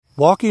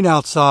Walking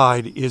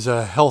outside is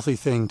a healthy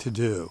thing to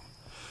do,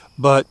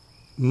 but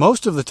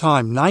most of the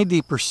time,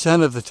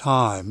 90% of the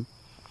time,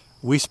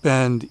 we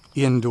spend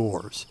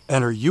indoors.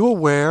 And are you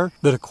aware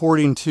that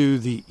according to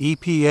the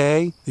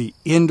EPA, the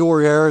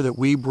indoor air that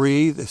we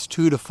breathe is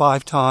 2 to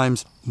 5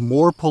 times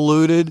more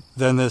polluted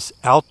than this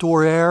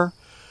outdoor air?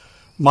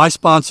 My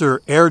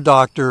sponsor, Air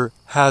Doctor,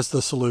 has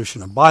the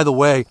solution. And by the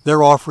way,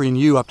 they're offering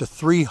you up to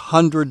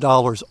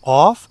 $300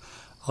 off.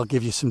 I'll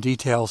give you some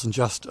details in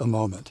just a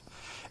moment.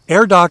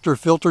 Air Doctor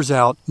filters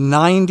out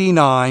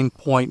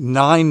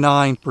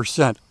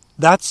 99.99%.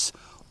 That's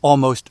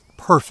almost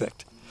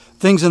perfect.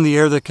 Things in the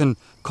air that can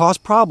cause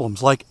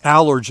problems like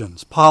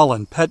allergens,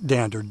 pollen, pet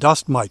dander,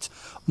 dust mites,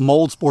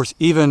 mold spores,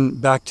 even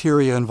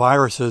bacteria and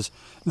viruses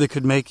that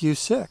could make you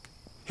sick.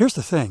 Here's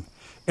the thing.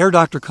 Air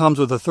Doctor comes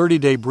with a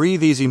 30-day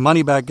breathe easy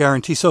money-back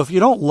guarantee, so if you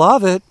don't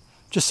love it,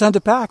 just send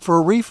it back for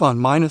a refund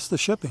minus the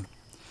shipping.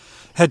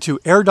 Head to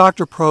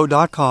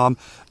airdoctorpro.com,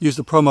 use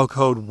the promo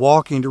code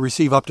WALKING to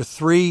receive up to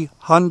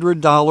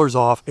 $300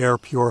 off air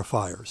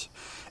purifiers.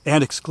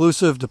 And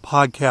exclusive to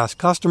podcast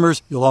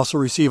customers, you'll also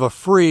receive a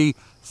free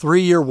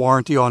 3-year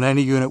warranty on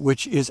any unit,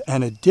 which is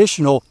an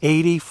additional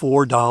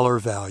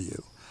 $84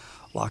 value.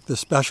 Lock this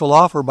special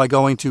offer by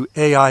going to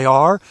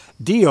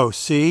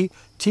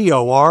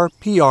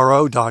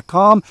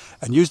AIRDOCTORPRO.com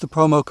and use the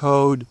promo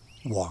code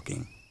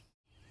WALKING.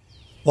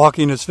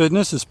 Walking is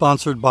Fitness is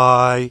sponsored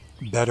by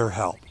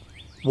BetterHelp.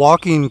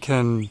 Walking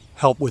can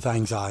help with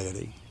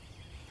anxiety.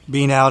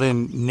 Being out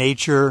in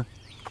nature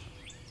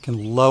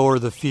can lower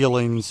the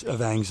feelings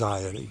of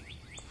anxiety.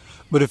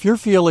 But if you're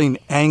feeling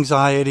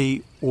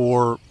anxiety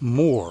or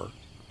more,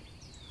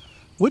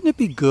 wouldn't it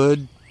be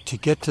good to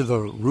get to the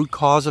root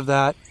cause of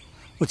that?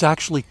 What's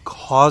actually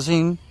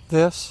causing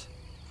this?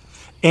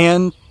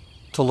 And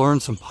to learn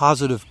some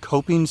positive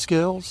coping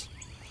skills?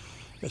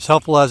 As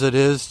helpful as it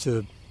is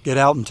to get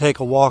out and take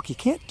a walk, you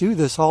can't do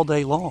this all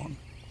day long.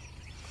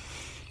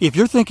 If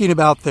you're thinking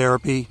about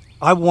therapy,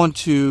 I want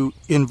to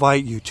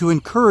invite you, to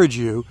encourage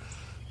you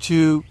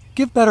to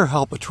give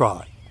BetterHelp a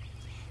try.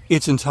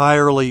 It's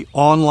entirely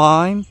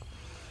online,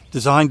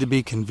 designed to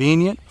be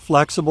convenient,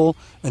 flexible,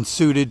 and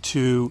suited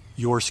to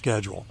your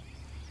schedule.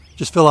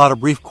 Just fill out a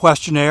brief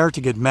questionnaire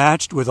to get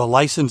matched with a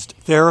licensed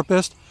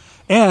therapist,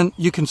 and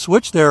you can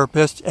switch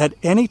therapists at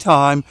any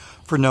time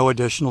for no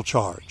additional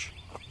charge.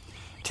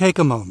 Take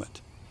a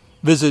moment.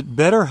 Visit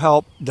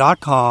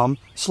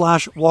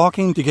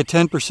betterhelp.com/walking to get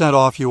 10%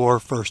 off your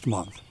first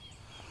month.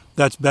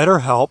 That's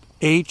BetterHelp,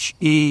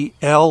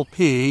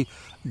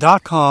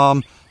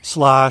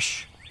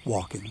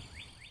 HELP.com/walking.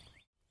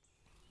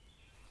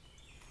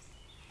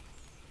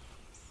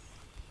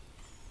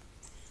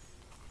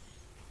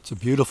 It's a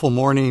beautiful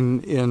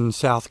morning in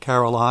South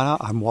Carolina.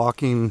 I'm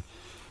walking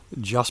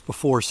just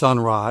before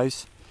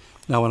sunrise.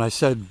 Now, when I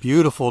said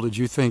beautiful, did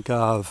you think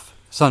of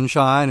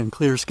sunshine and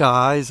clear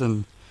skies?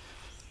 And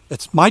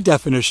it's my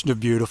definition of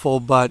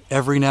beautiful, but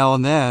every now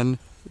and then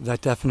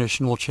that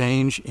definition will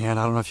change, and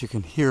I don't know if you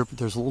can hear, but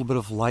there's a little bit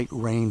of light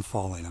rain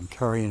falling. I'm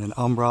carrying an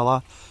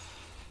umbrella.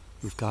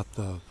 We've got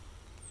the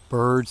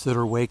birds that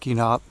are waking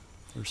up.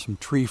 There's some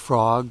tree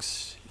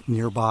frogs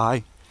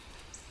nearby,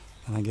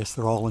 and I guess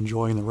they're all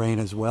enjoying the rain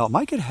as well. It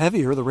might get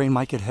heavier. The rain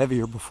might get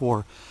heavier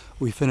before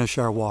we finish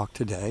our walk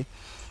today.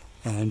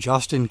 And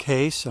just in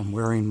case, I'm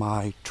wearing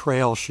my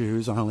trail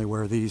shoes. I only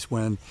wear these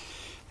when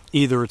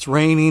either it's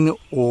raining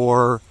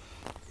or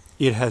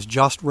it has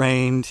just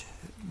rained.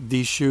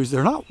 These shoes,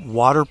 they're not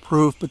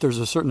waterproof, but there's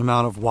a certain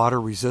amount of water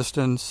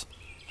resistance.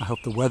 I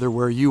hope the weather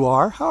where you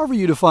are, however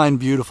you define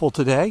beautiful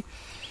today,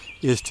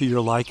 is to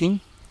your liking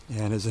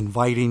and is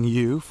inviting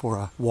you for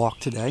a walk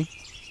today.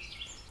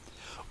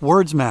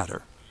 Words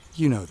matter.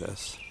 You know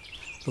this.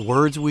 The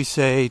words we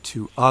say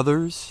to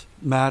others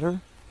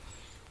matter.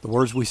 The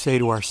words we say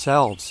to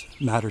ourselves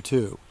matter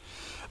too.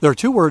 There are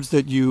 2 words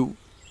that you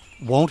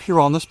won't hear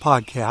on this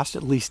podcast,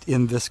 at least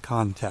in this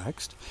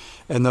context,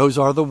 and those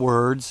are the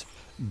words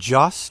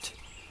just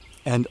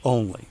and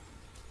only,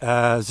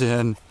 as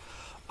in,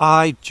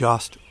 I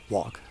just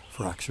walk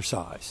for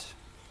exercise,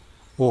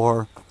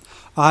 or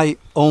I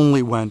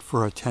only went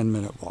for a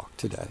 10-minute walk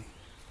today.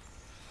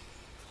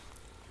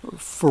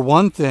 For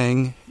one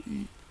thing,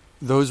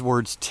 those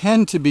words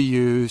tend to be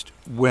used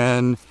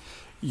when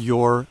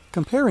you're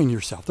comparing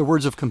yourself, the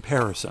words of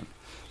comparison,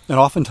 and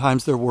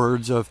oftentimes they're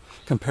words of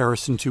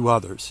comparison to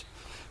others.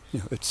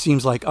 It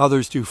seems like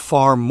others do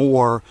far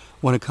more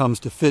when it comes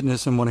to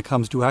fitness and when it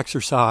comes to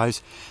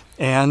exercise.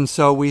 And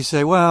so we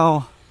say,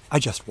 well, I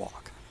just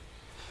walk,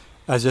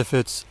 as if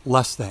it's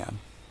less than.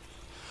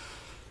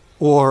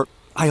 Or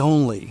I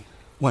only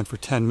went for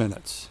 10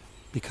 minutes,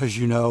 because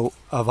you know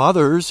of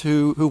others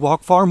who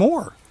walk far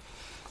more,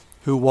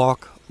 who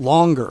walk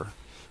longer,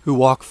 who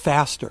walk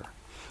faster.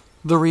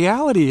 The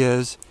reality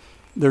is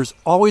there's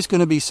always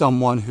going to be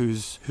someone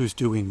who's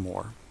doing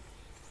more.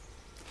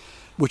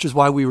 Which is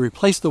why we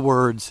replace the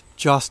words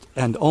just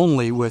and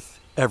only with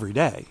every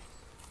day,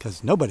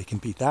 because nobody can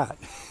beat that.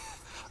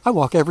 I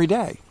walk every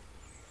day.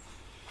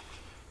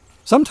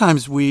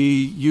 Sometimes we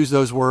use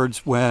those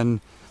words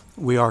when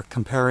we are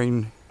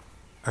comparing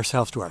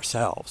ourselves to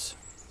ourselves.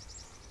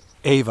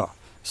 Ava,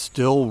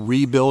 still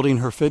rebuilding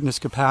her fitness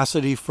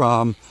capacity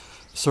from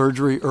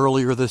surgery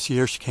earlier this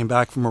year. She came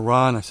back from a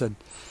run. I said,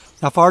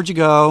 "How far'd you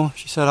go?"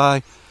 She said,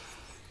 I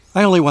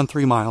only won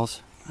 3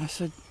 miles. I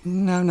said,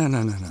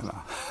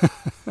 No.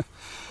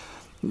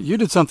 You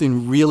did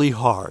something really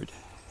hard.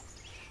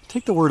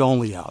 Take the word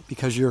only out,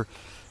 because you're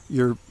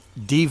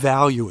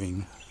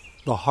devaluing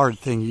the hard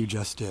thing you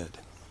just did.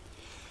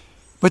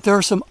 But there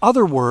are some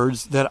other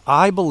words that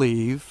I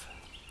believe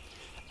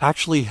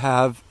actually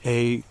have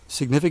a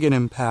significant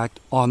impact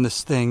on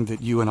this thing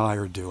that you and I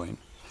are doing.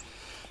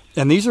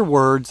 And these are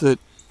words that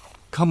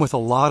come with a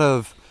lot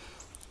of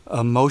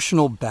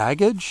emotional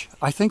baggage,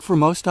 I think, for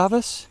most of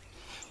us.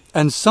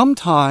 And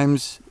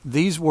sometimes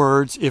these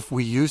words, if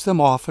we use them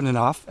often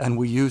enough and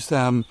we use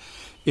them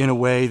in a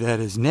way that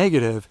is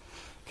negative,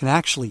 can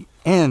actually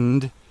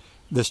end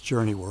this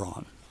journey we're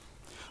on.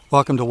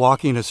 Welcome to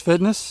Walking is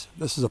Fitness.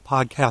 This is a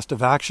podcast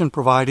of action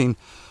providing a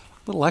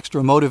little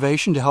extra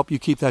motivation to help you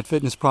keep that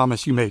fitness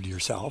promise you made to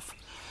yourself.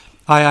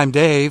 Hi, I'm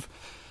Dave.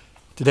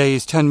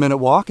 Today's 10-minute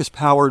walk is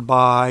powered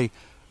by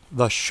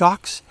the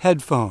Shokz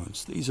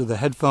headphones. These are the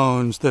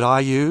headphones that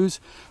I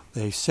use.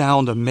 They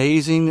sound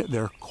amazing.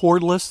 They're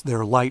cordless.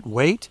 They're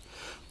lightweight.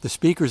 The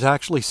speakers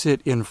actually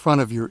sit in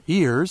front of your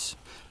ears,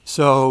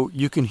 so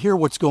you can hear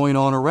what's going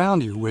on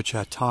around you, which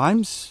at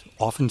times,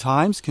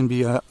 oftentimes, can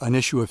be an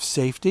issue of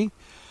safety.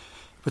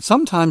 But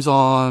sometimes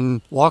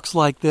on walks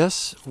like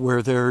this,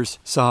 where there's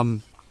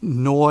some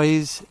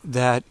noise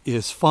that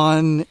is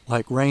fun,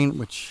 like rain,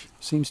 which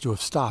seems to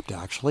have stopped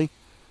actually,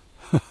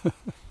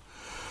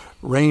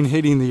 rain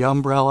hitting the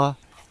umbrella,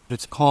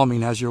 it's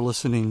calming as you're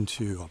listening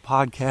to a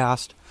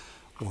podcast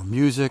or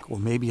music or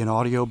maybe an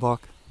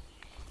audiobook.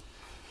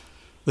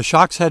 The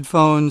Shokz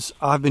headphones,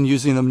 I've been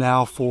using them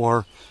now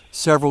for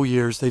several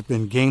years. They've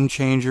been game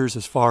changers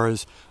as far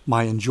as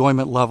my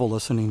enjoyment level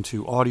listening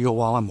to audio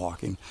while I'm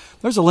walking.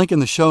 There's a link in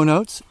the show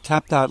notes.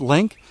 Tap that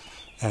link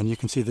and you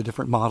can see the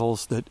different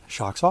models that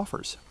Shokz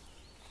offers.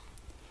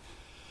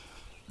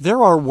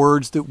 There are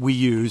words that we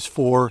use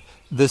for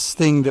this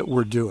thing that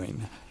we're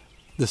doing,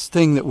 this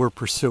thing that we're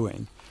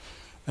pursuing.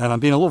 And I'm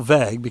being a little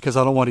vague because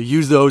I don't want to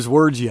use those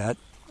words yet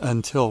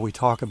until we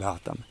talk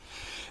about them.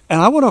 And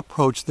I want to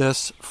approach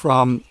this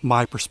from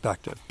my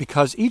perspective,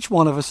 because each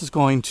one of us is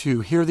going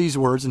to hear these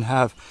words and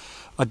have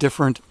a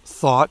different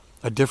thought,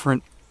 a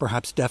different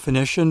perhaps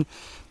definition,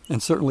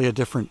 and certainly a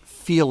different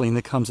feeling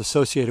that comes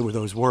associated with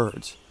those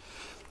words.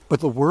 But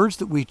the words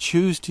that we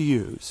choose to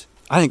use,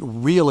 I think,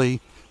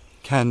 really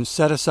can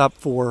set us up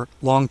for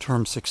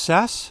long-term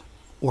success,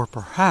 or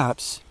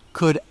perhaps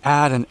could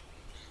add an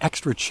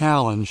extra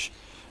challenge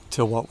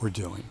to what we're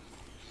doing.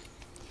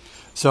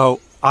 So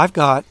I've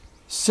got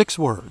 6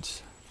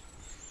 words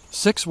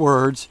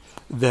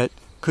that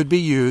could be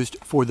used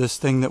for this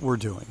thing that we're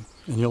doing.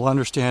 And you'll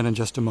understand in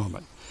just a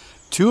moment.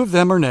 2 of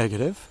them are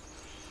negative,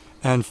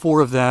 and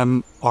 4 of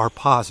them are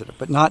positive,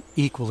 but not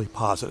equally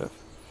positive.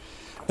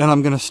 And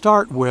I'm going to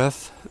start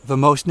with the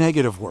most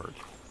negative word,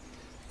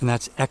 and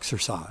that's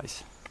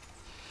exercise.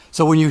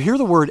 So when you hear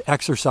the word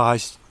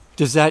exercise,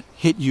 does that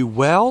hit you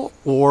well,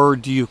 or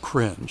do you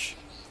cringe?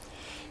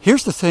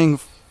 Here's the thing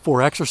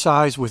for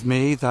exercise with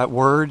me, that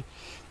word,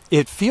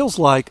 it feels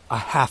like a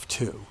have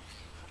to,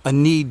 a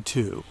need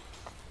to.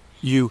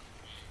 You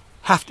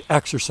have to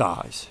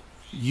exercise.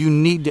 You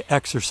need to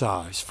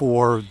exercise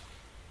for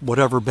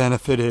whatever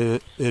benefit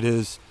it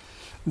is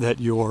that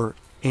you're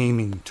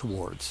aiming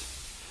towards.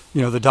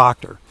 You know, the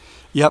doctor.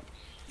 Yep,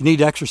 you need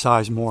to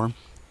exercise more.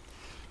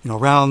 You know,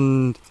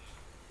 around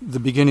the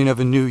beginning of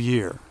a new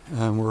year,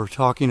 and we're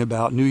talking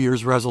about New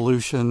Year's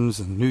resolutions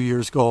and New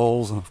Year's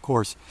goals, and of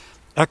course,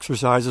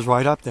 exercise is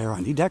right up there.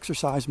 I need to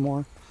exercise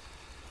more.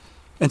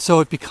 And so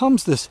it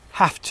becomes this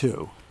have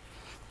to.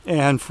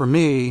 And for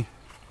me,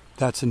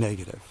 that's a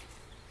negative.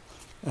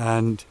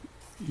 And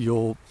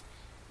you'll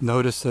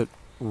notice that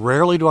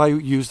rarely do I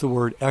use the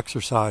word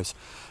exercise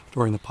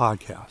during the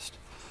podcast.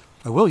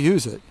 I will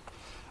use it,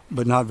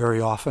 but not very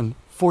often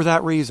for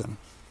that reason.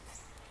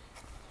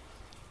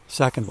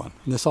 Second one,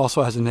 and this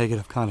also has a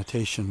negative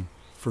connotation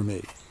for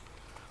me,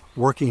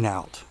 working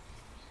out.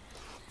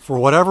 For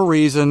whatever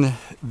reason,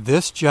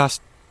 this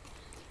just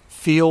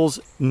feels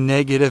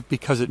negative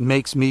because it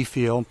makes me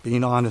feel,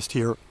 being honest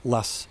here,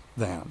 less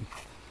than.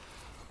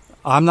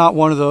 I'm not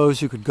one of those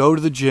who could go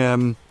to the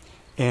gym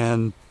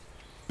and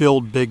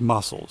build big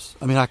muscles.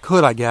 I mean, I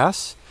could, I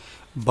guess,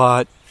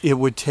 but it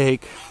would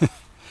take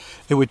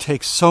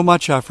so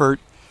much effort.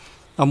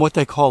 I'm what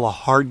they call a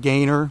hard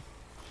gainer.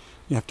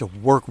 You have to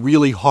work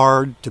really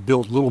hard to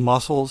build little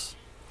muscles.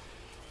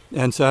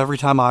 And so every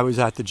time I was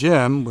at the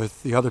gym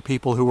with the other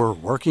people who were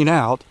working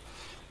out,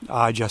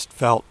 I just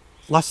felt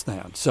less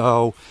than.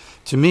 So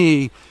to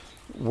me,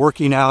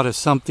 working out is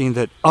something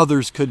that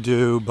others could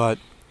do, but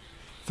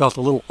felt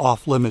a little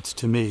off limits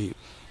to me.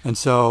 And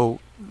so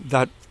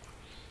that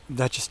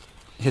just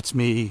hits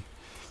me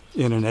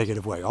in a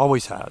negative way.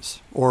 Always has,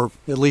 or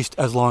at least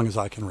as long as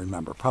I can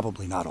remember.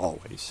 Probably not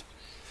always.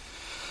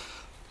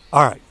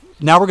 All right,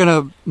 now we're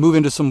going to move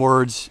into some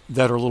words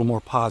that are a little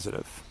more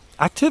positive.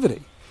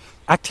 activity.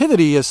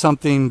 Activity is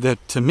something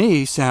that to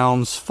me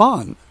sounds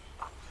fun.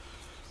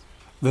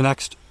 The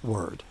next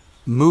word,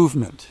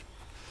 movement.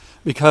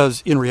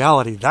 Because in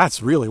reality,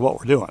 that's really what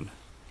we're doing.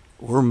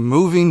 We're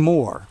moving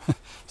more.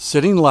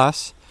 Sitting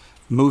less,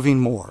 moving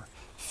more.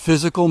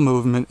 Physical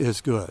movement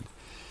is good.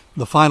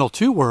 The final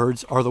two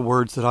words are the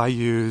words that I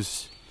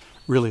use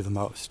really the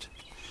most.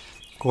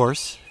 Of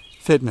course,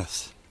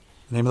 fitness.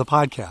 The name of the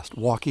podcast,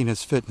 Walking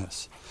is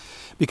Fitness.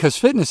 Because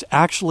fitness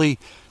actually,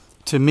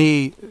 to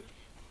me,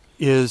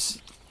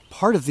 is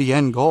part of the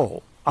end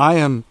goal. I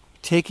am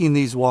taking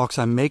these walks,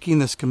 I'm making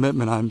this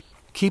commitment, I'm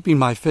keeping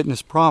my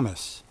fitness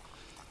promise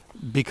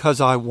because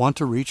I want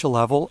to reach a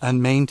level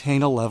and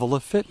maintain a level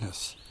of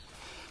fitness.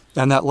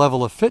 And that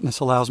level of fitness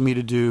allows me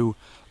to do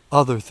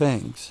other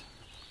things.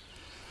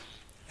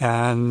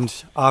 And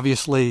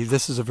obviously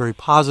this is a very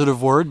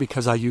positive word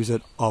because I use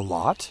it a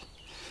lot.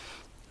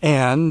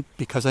 And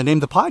because I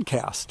named the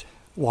podcast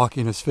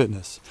Walking is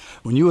Fitness.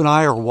 When you and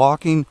I are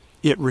walking,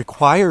 it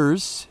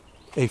requires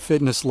a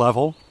fitness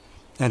level,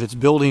 and it's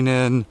building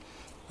in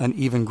an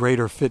even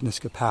greater fitness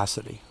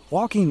capacity.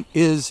 Walking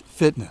is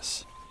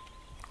fitness.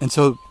 And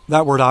so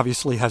that word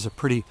obviously has a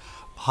pretty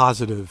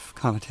positive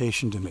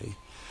connotation to me.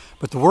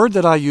 But the word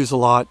that I use a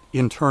lot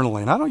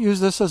internally, and I don't use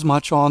this as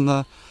much on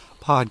the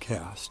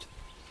podcast,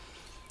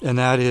 and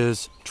that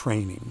is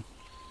training.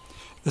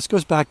 This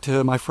goes back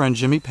to my friend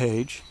Jimmy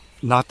Page,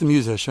 not the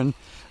musician.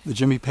 The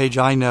Jimmy Page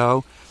I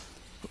know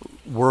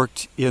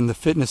worked in the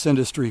fitness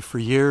industry for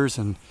years,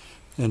 and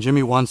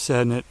Jimmy once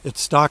said, and it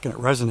stuck and it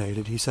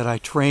resonated, he said, I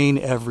train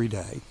every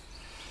day.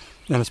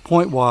 And his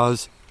point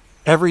was,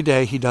 every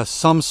day he does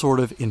some sort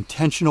of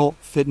intentional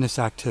fitness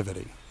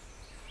activity.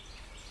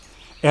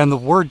 And the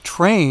word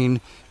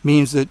train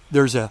means that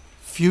there's a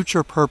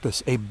future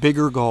purpose, a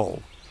bigger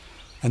goal.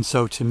 And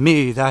so to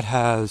me, that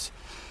has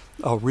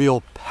a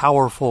real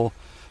powerful,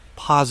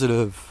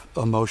 positive,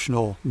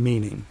 emotional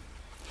meaning.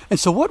 And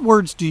so what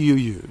words do you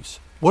use?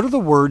 What are the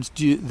words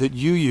that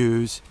you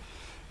use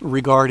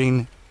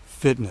regarding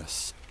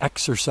fitness,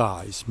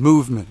 exercise,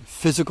 movement,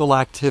 physical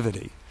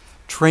activity,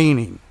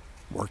 training,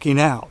 working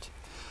out?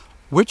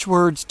 Which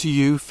words do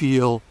you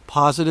feel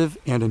positive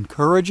and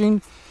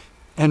encouraging,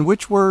 and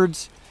which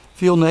words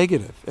feel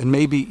negative and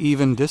maybe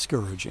even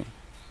discouraging?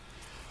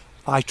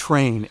 I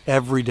train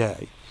every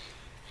day,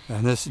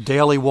 and this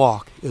daily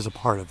walk is a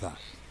part of that.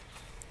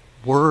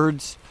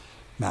 Words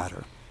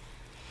matter.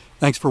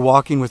 Thanks for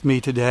walking with me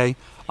today.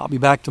 I'll be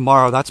back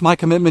tomorrow. That's my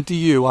commitment to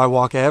you. I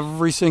walk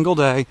every single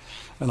day,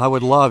 and I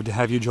would love to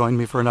have you join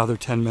me for another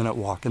 10-minute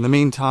walk. In the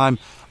meantime,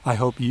 I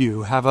hope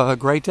you have a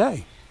great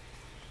day.